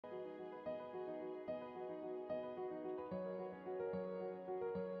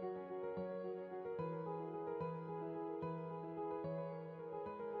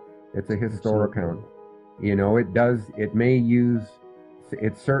It's a historic Absolutely. account. You know, it does, it may use,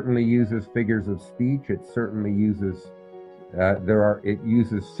 it certainly uses figures of speech. It certainly uses, it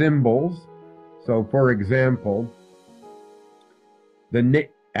uses symbols. So, for example,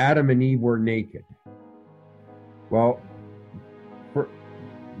 Adam and Eve were naked. Well, for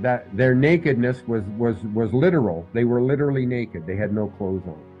that, their nakedness was literal. They were literally naked. They had no clothes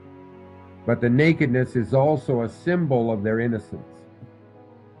on. But the nakedness is also a symbol of their innocence.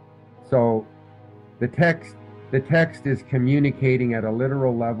 So the text the text is communicating at a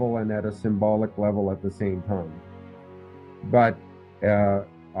literal level and at a symbolic level at the same time. But uh,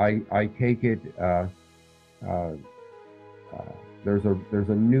 I take it uh, uh, there's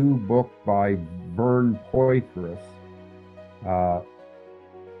a new book by Vern Poythress uh,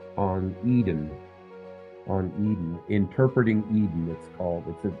 on Eden, interpreting Eden. It's called.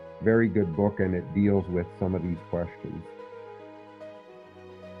 It's a very good book, and it deals with some of these questions.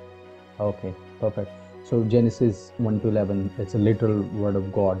 Okay, perfect. So Genesis 1 to 11, it's a literal word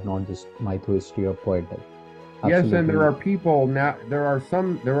of God, not just myth, history, or poetic. Yes, and there Absolutely. are people now. There are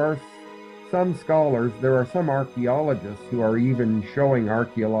some scholars. There are some archaeologists who are even showing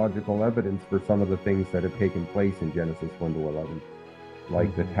archaeological evidence for some of the things that have taken place in Genesis 1 to 11,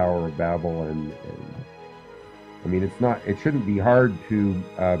 like the Hmm. Tower of Babel, and I mean, it's not. It shouldn't be hard to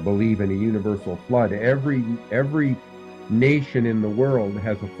believe in a universal flood. Every nation in the world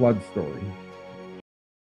has a flood story.